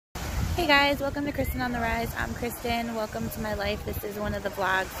Hey guys, welcome to Kristin on the Rise. I'm Kristin. Welcome to my life. This is one of the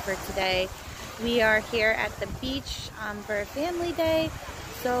vlogs for today. We are here at the beach for a family day,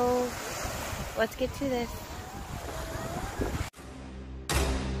 so let's get to this.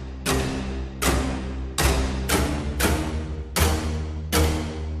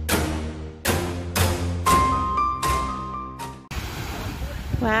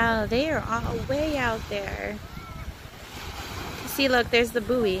 Wow, they are all way out there. See, look, there's the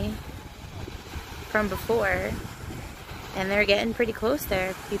buoy from before, and they're getting pretty close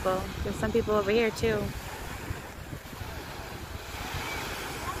there, people. There's some people over here too.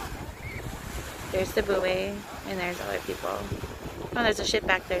 There's the buoy, and there's other people. Oh, there's a ship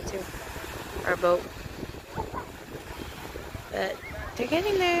back there too, or a boat. But they're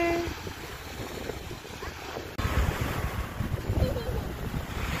getting there.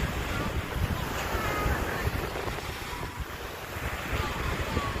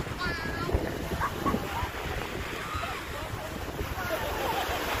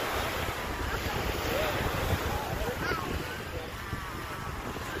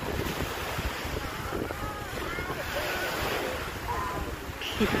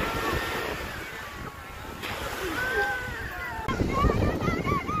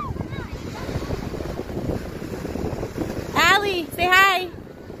 Allie, say hi.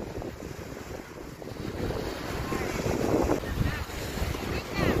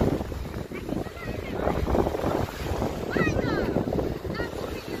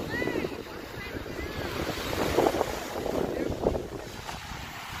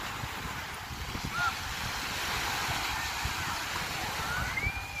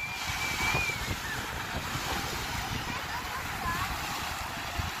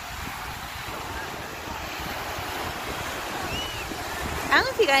 I don't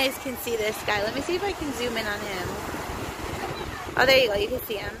know if you guys can see this guy. Let me see if I can zoom in on him. Oh, there you go. You can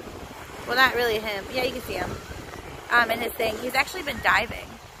see him. Well, not really him. Yeah, you can see him. In his thing. He's actually been diving.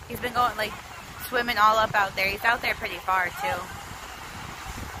 He's been going, like, swimming all up out there. He's out there pretty far, too.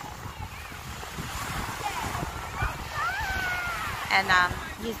 And,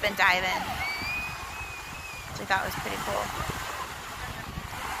 he's been diving, which I thought was pretty cool.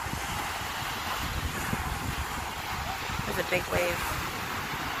 There's a big wave.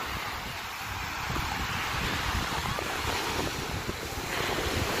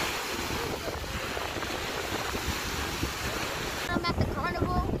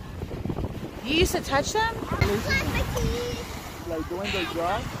 You used to touch them? Like doing their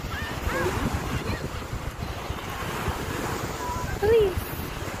job? Please.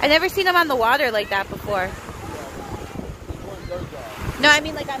 I've never seen them on the water like that before. No, I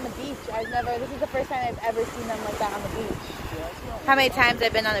mean like on the beach. This is the first time I've ever seen them like that on the beach. How many times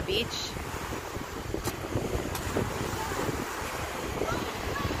I've been on a beach?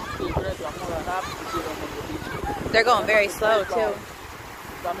 They're going very slow too.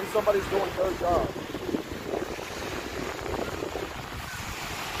 That means somebody's doing their job.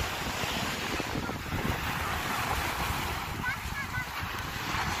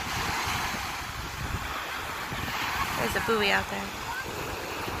 There's a buoy out there.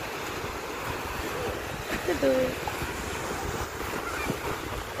 The buoy.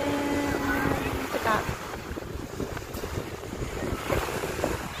 And the dock.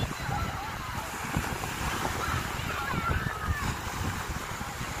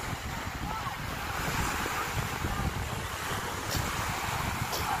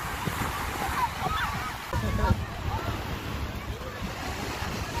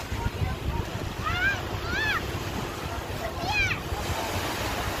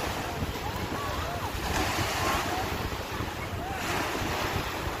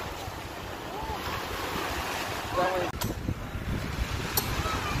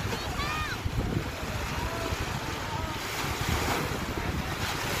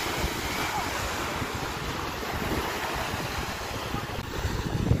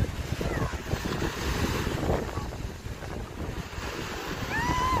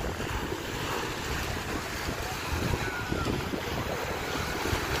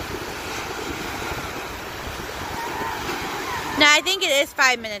 No, I think it is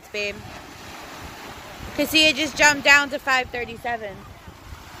 5 minutes, babe. Cause see, it just jumped down to 5:37.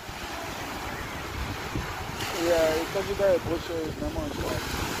 Yeah, because you got bushes, no more stuff.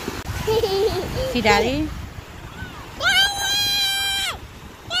 See, Daddy?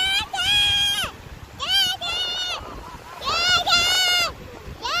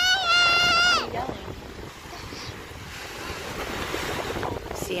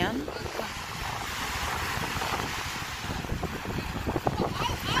 See him?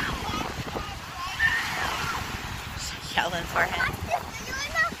 Yelling for him.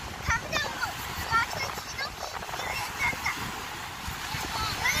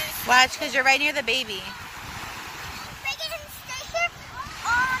 Watch, because you're right near the baby. They can stay here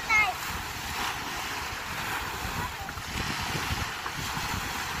all night.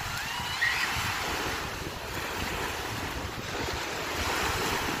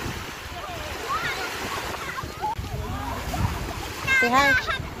 Say hi. Not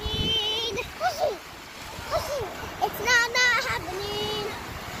happening. It's not happening.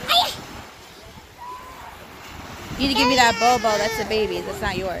 You need to give me that Bobo. That's the baby. That's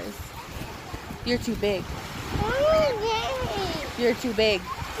not yours. You're too big. You're too big.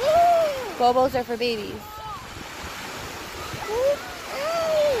 Bobos are for babies.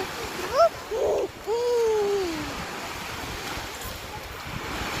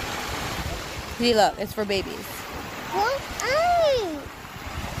 See, look, it's for babies.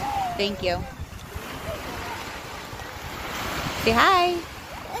 Thank you. Say hi.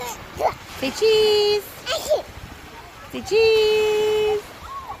 Say cheese. Say cheese.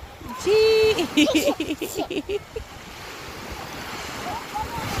 Cheese.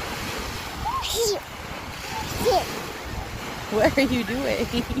 What are you doing?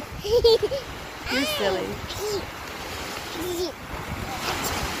 You're silly.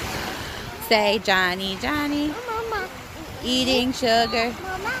 Say Johnny, Johnny. Eating sugar.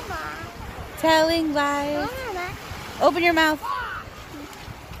 Telling lies. Open your mouth.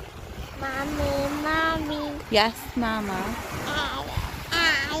 Mommy. Yes, Mama.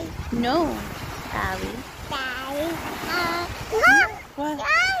 No, Daddy. What?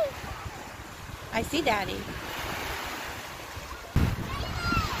 I see Daddy.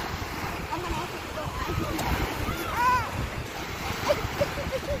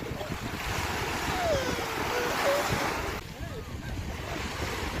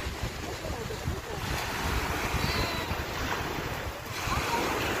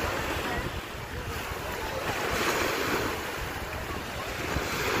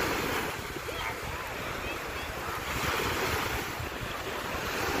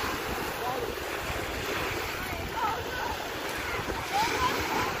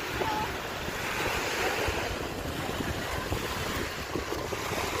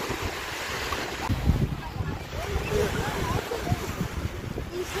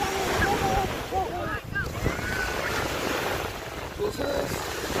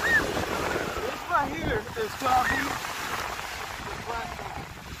 It's coffee.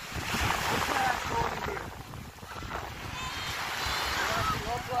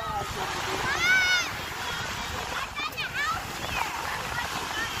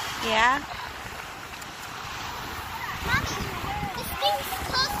 Yeah? Mommy, this thing's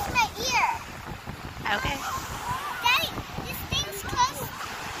close to my ear. Okay. Daddy, this thing's close,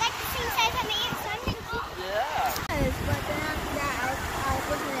 like the same size as my ear, so I'm gonna keep it. Yeah. But then after that, I was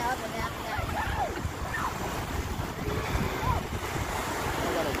looking it up, and after that.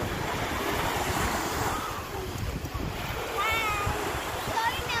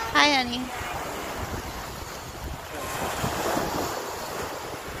 Hi, honey.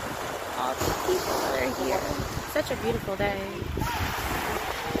 All the people that are here. Such a beautiful day.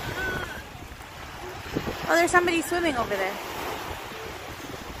 Oh, there's somebody swimming over there.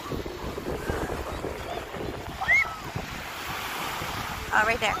 Oh,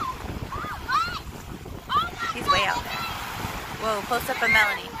 right there. He's way out there. Whoa, close up on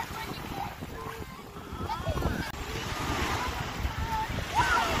Melanie.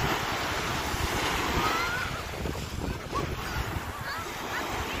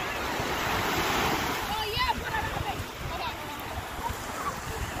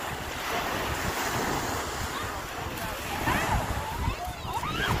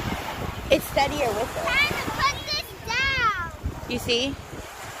 It's steadier with it. Time to put this down. You see?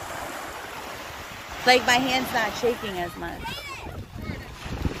 Like my hand's not shaking as much.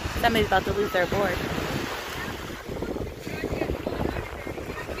 Somebody's about to lose their board.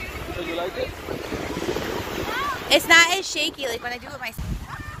 So you like it? It's not as shaky like when I do it myself.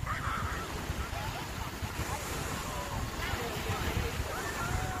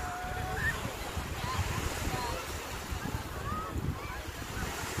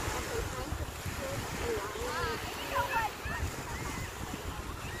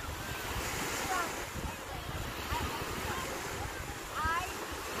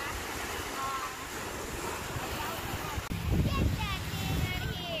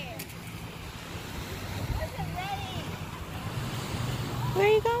 Where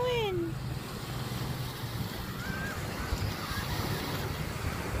are you going?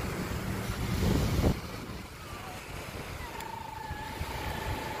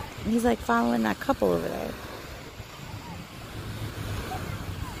 He's like following that couple over there.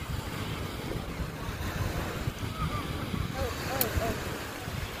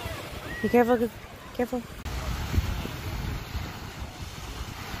 Be careful. Careful.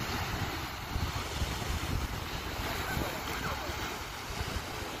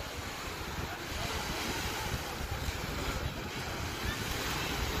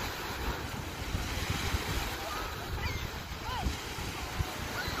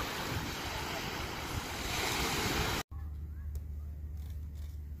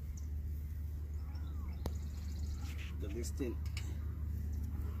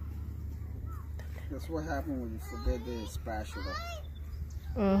 That's what happens when you forget the spatula.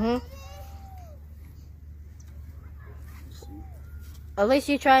 At least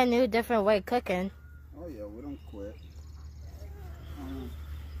you try a new, different way of cooking. Oh yeah, we don't quit.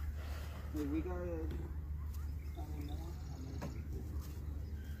 Hey, we got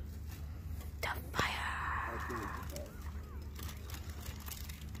The fire.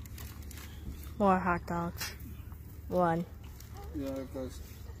 More hot dogs. 1. Yeah, because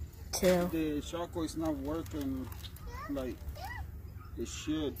 2. the charcoal is not working like it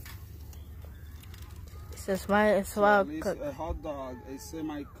should. So might as So well at least cook. a hot dog is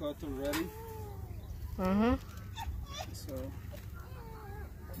semi-cut already. So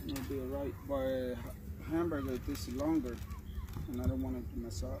it'll be alright. But a hamburger takes longer, and I don't want it to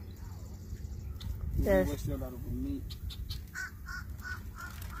mess up. Yes. We wasted a lot of meat.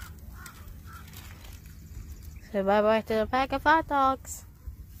 Say bye-bye to the pack of hot dogs.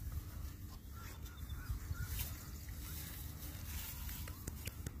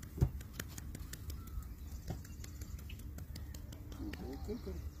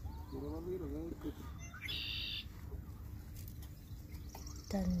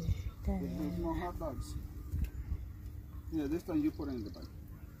 Done. There's more hot dogs. Yeah, this time you put it in the bag.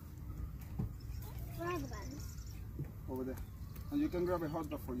 Where are the buns? Over there. And you can grab a hot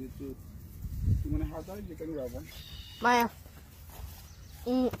dog for you too. You want a hot dog? You can grab one. Maya.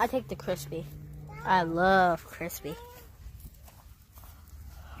 I take the crispy. I love crispy.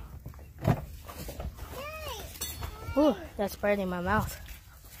 Ooh, that's burning my mouth.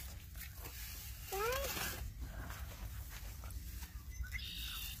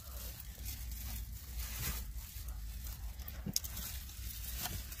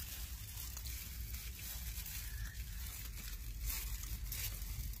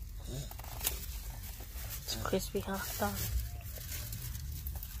 It's crispy hot dog.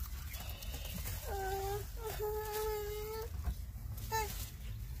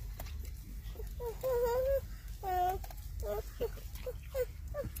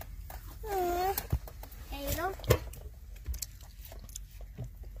 There you go.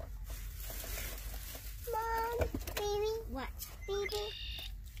 Mom, baby. What? Baby.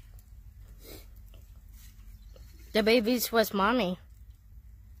 The baby's was mommy.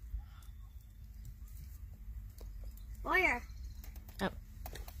 Where? Oh.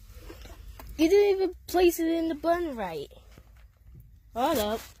 You didn't even place it in the bun right. Hold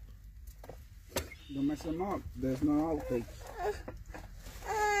up. Don't mess them up. There's no outtakes.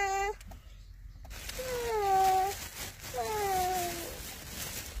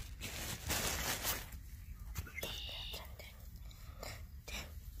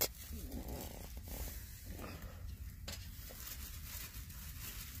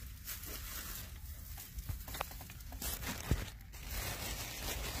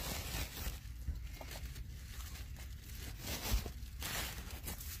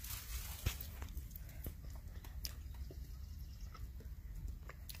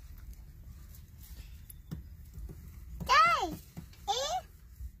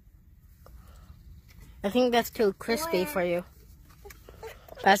 I think that's too crispy for you.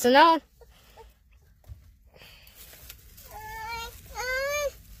 Pass it on.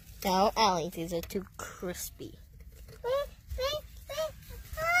 No, Allie, these are too crispy.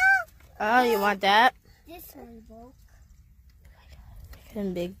 Oh, you want that? This one broke.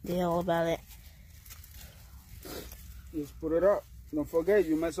 Making a big deal about it. Just put it up. Don't forget,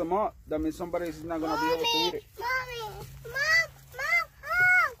 you mess them up. That means somebody's not going to be able to eat it. Mommy!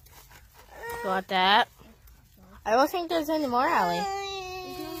 You want that? I don't think there's any more, Allie.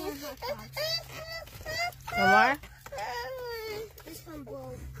 No more? This one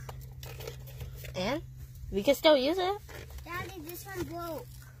broke. And? We can still use it. Daddy, this one broke.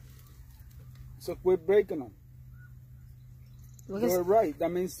 So quit breaking them. We You're can, right.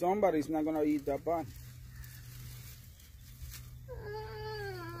 That means somebody's not going to eat that bun.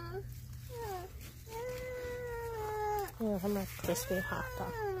 oh, some more crispy hot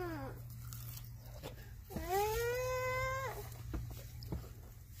dog.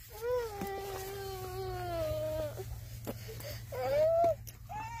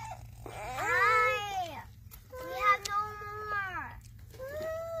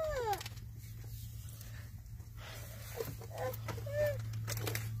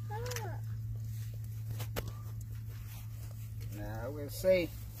 let's say,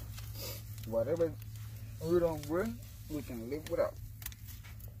 whatever we don't bring, we can live without.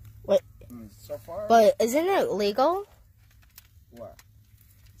 Wait. So far. But isn't it legal What?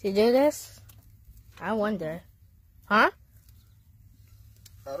 to do this? I wonder. Huh?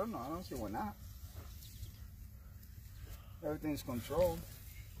 I don't know. I don't see why not. Everything's controlled.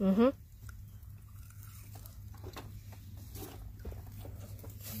 Mm-hmm.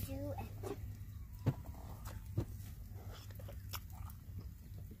 Do it.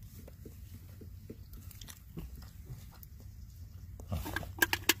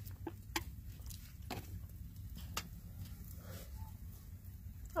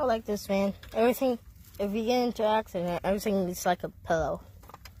 I like this van. Everything, if you get into an accident, everything is like a pillow.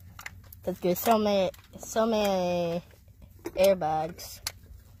 Cause there's so many airbags.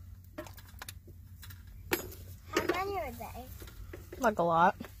 How many are they? Like a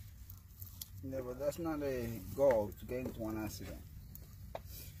lot. Yeah, but that's not a goal to get into an accident.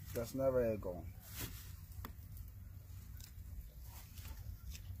 That's never a goal.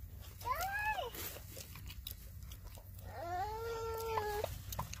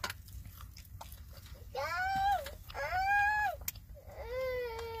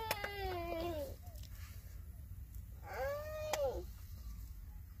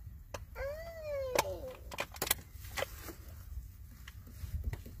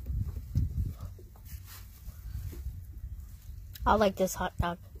 I like this hot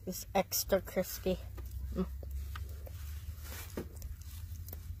dog. It's extra crispy.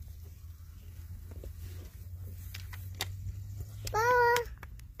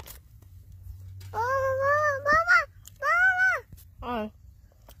 On.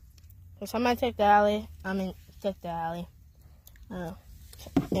 So I'm gonna take the alley. Take the alley. Yeah,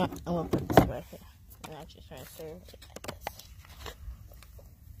 I'm gonna put this right here. And I'm just gonna serve it like this.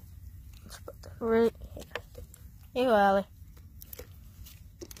 Let's put that right here. Here you go, Allie.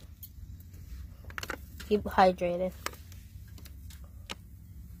 Keep hydrated.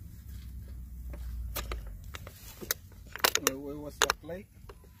 What's that plate?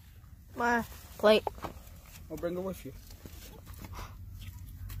 My plate. I'll bring it with you.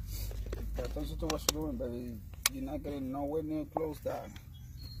 Entonces tú vas doing, baby. You're not getting nowhere near close that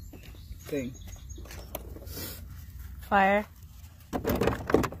thing. Fire.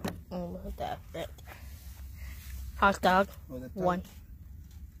 Oh, look at that. Right. Hot dog. One.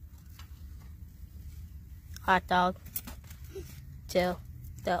 Hot dog. Two.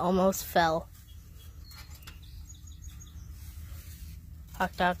 That almost fell.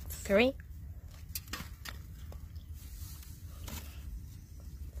 Hot dog. 3.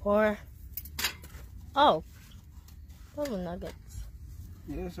 4. Oh. Little nuggets.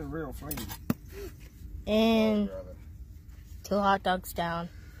 Yeah, it's a real flame. And 2 hot dogs down.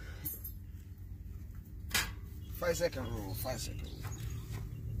 5-second rule. 5-second rule.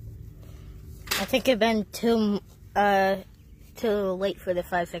 I think it's been too late for the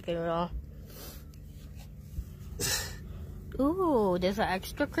 5-second rule. Ooh, there's an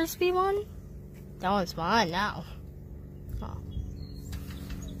extra crispy one. That one's mine now. Oh.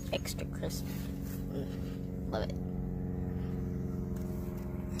 Extra crispy. Love it.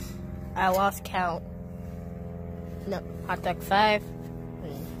 I lost count. No, hot dog 5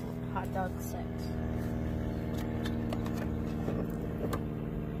 and hot dog 6.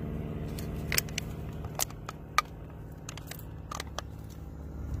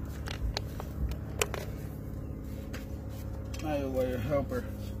 Now you're your helper.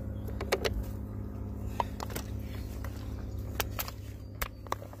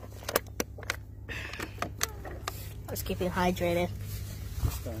 Let's keep it hydrated.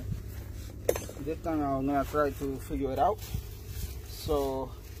 This time I'm gonna try to figure it out.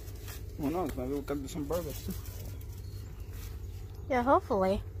 So, who knows? Maybe we can do some burgers too. Yeah,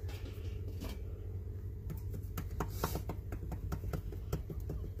 hopefully.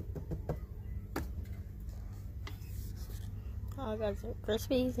 Oh, I got some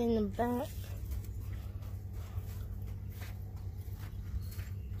Crispies in the back.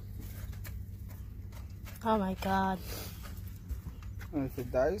 Oh my God. And if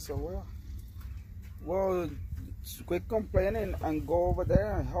it dies, so well, quit complaining and go over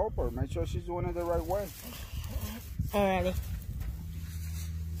there and help her. Make sure she's doing it the right way. Alrighty.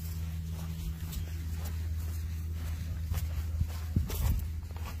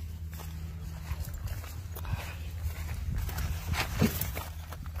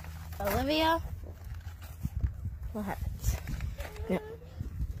 Olivia? What happens? No.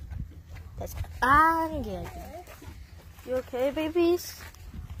 That's good. You okay, babies?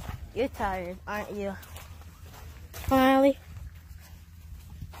 You're tired, aren't you? Smiley.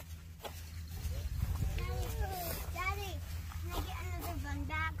 Daddy, can I get in the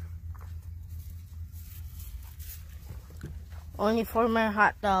Only 4 more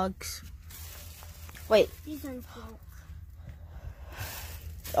hot dogs. Wait. These ones broke.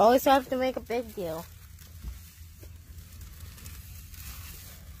 Always have to make a big deal.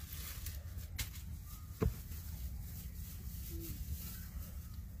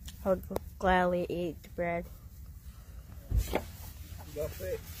 I would gladly eat the bread. That's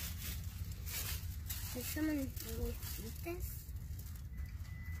it. Does someone really eat this?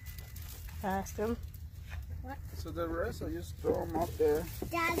 Ask them. So the rest, I just throw them up there.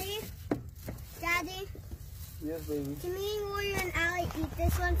 Daddy? Daddy? Yes, baby. Can me, Warrior, and Allie eat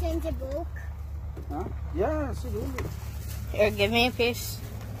this one since it broke? Huh? Yeah, absolutely. Here, give me a piece.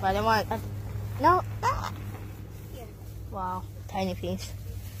 I don't want. No. Ah. Here. Wow, tiny piece.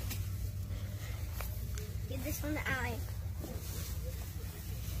 Give this one to Allie.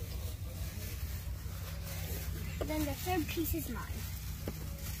 Then the third piece is mine.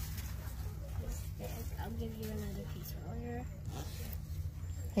 I'll give you another piece, Warrior.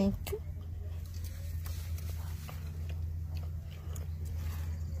 Thank you.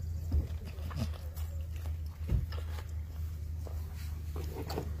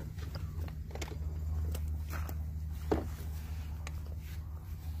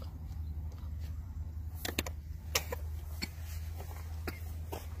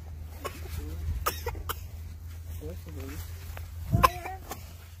 Warrior,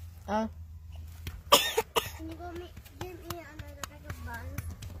 Uh, can you give me another bag of buns?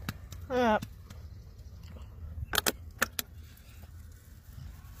 yeah.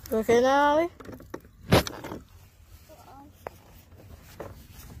 Okay now, Ollie?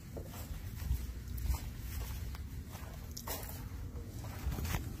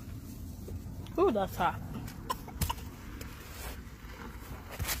 Ooh, that's hot.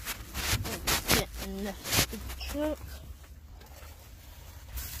 Get in the truck.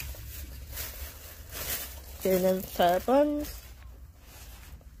 Get in the buns.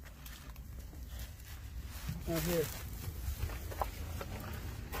 Right here.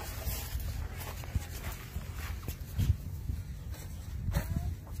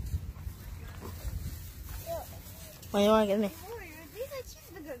 What do you want to give me? Warrior, these are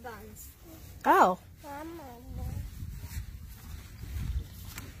cheeseburger buns. Oh,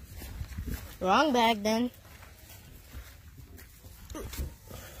 wrong bag then.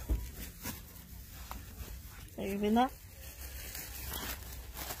 Are you in that?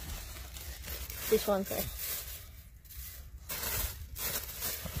 This one's there.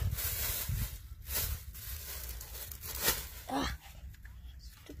 Ah,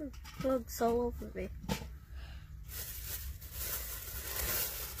 stupid bugs all over me.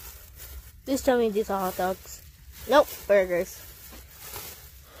 Please tell me these are hot dogs. Nope, burgers.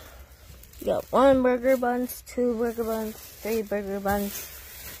 You got 1 burger buns, 2 burger buns, 3 burger buns,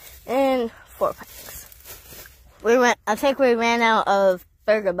 and 4 packs. I think we ran out of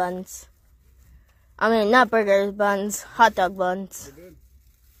burger buns. I mean, not burger buns, hot dog buns. We're good.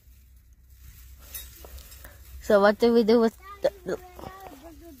 So what did we do with the Burger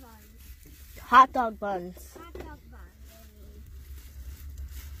buns. hot dog buns? Hot dog buns.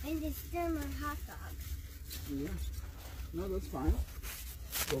 And it's still my hot dog. Yeah. No, that's fine.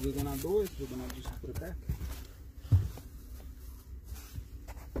 What we're gonna do is we're gonna just put it back.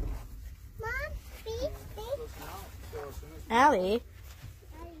 Mom, please. Allie,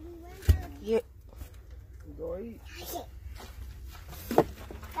 you Go eat.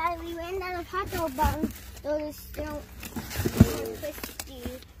 Daddy, we ran out of hot dog buns. Those still more crispy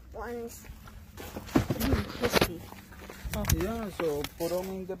ones. crispy. Yeah, so put them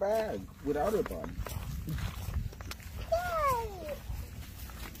in the bag without a bun. Yay!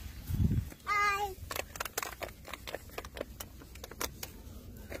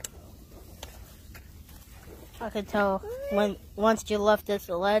 I could tell once you left this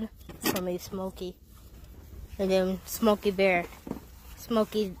lead, it's gonna be Smokey, and then Smokey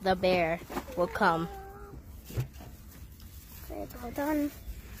the bear will come. It's all done.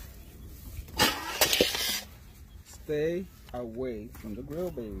 Stay away from the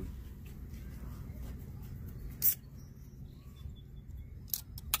grill, baby.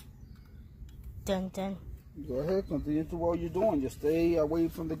 Dun dun. Go ahead, continue to what you're doing. Just stay away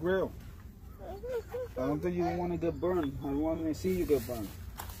from the grill. I don't think you want to get burned. I don't want to see you get burned.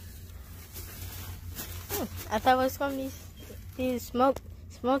 I thought it was gonna be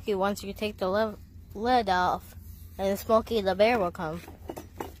Smokey once you take the lead off, and Smokey the bear will come.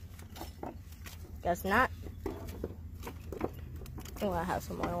 Guess not. I'm gonna have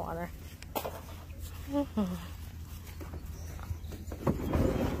some more water.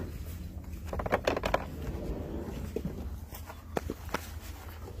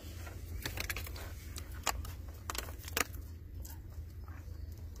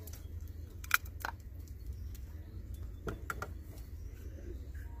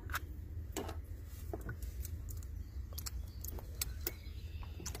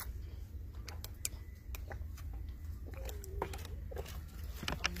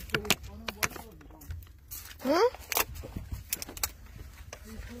 Hmm?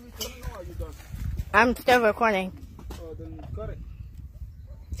 I'm still recording. Oh, then cut it.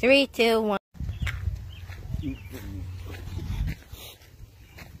 3, 2, 1.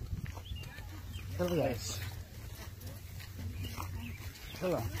 Hello, guys.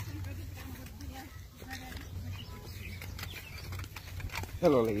 Hello.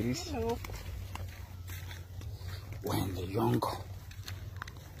 Hello, ladies. Hello. When the jungle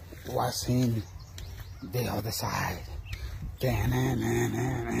was in the other side,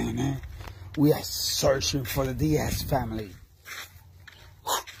 we are searching for the Diaz family.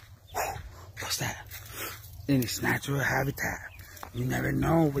 What's that? In its natural habitat. You never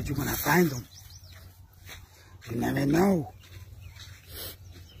know where you're gonna find them. You never know.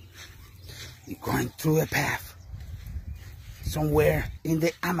 You're going through a path somewhere in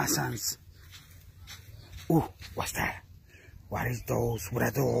the Amazons. Ooh, what's that? What is those? What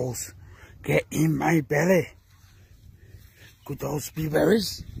are those? Get in my belly. Could those be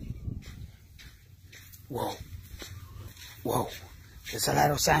berries? Whoa. Whoa. There's a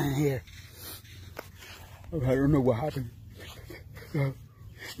lot of sand in here. Oh, I don't know what happened.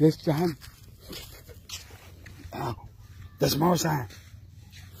 There's sand. Oh, there's more sand.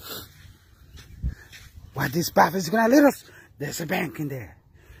 What this path is gonna lead us? There's a bank in there.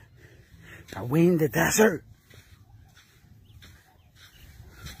 Are we in the desert?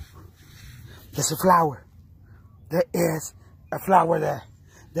 There's a flower. There is a flower there.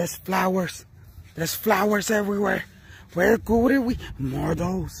 There's flowers. There's flowers everywhere. Where could we? More of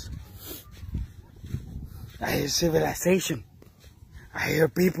those. I hear civilization. I hear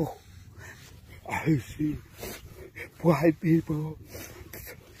people. I see white people.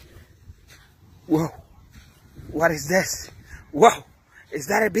 Whoa. What is this? Whoa. Is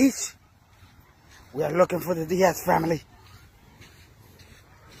that a beach? We are looking for the Diaz family.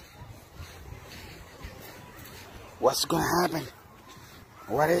 What's gonna happen?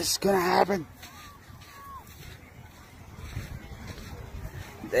 What is gonna happen?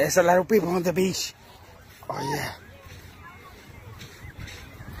 There's a lot of people on the beach. Oh yeah.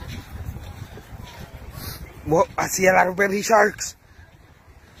 Well, I see a lot of baby sharks.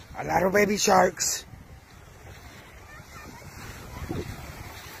 A lot of baby sharks.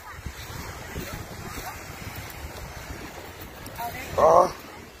 Oh,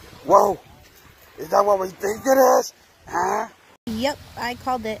 whoa. Is that what we think it is? Huh? Yep, I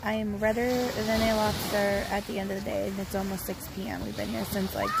called it. I am redder than a lobster at the end of the day, and it's almost 6 p.m. We've been here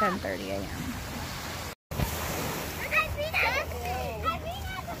since like 10:30 a.m.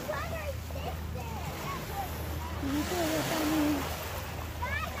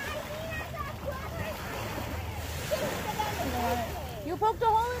 You poked a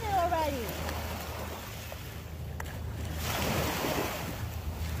hole in it already.